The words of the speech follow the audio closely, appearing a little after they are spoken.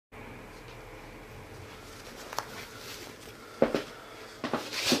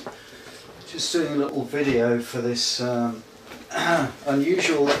Just doing a little video for this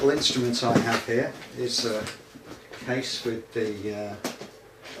unusual little instrument I have here. It's a case with the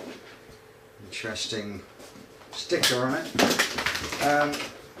interesting sticker on it,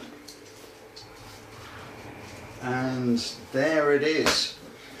 and there it is.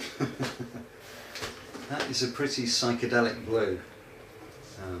 That is a pretty psychedelic blue.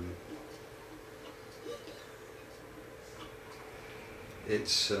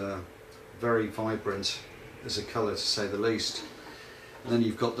 It's very vibrant as a colour, to say the least. And then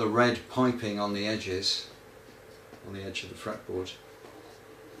you've got the red piping on the edges, on the edge of the fretboard,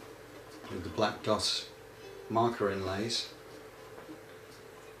 with the black dot marker inlays.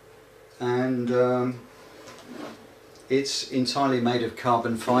 And it's entirely made of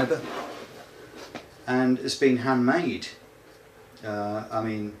carbon fibre and it's been handmade. I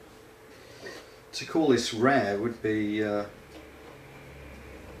mean, to call this rare would be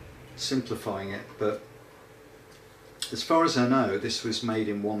simplifying it, but as far as I know, this was made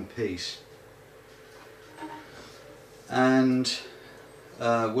in one piece and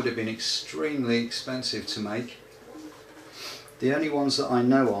would have been extremely expensive to make. The only ones that I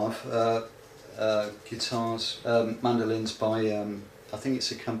know of are guitars, mandolins by I think it's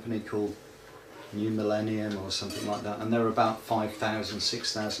a company called New Millennium or something like that, and they're about $5,000,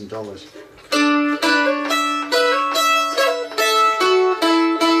 $6,000.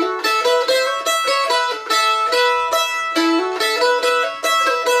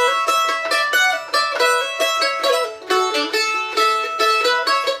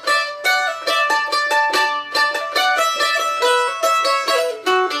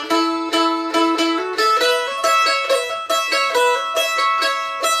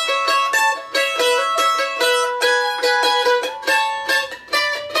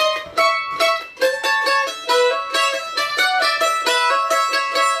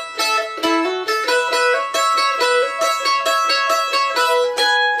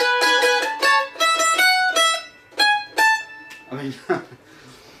 I mean,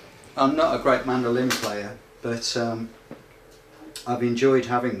 I'm not a great mandolin player, but I've enjoyed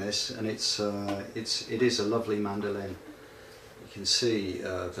having this, and it is a lovely mandolin. You can see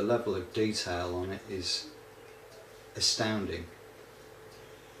the level of detail on it is astounding.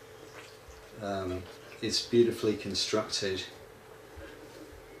 It's beautifully constructed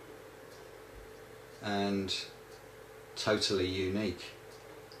and totally unique.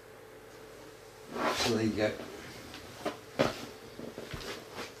 So there you go.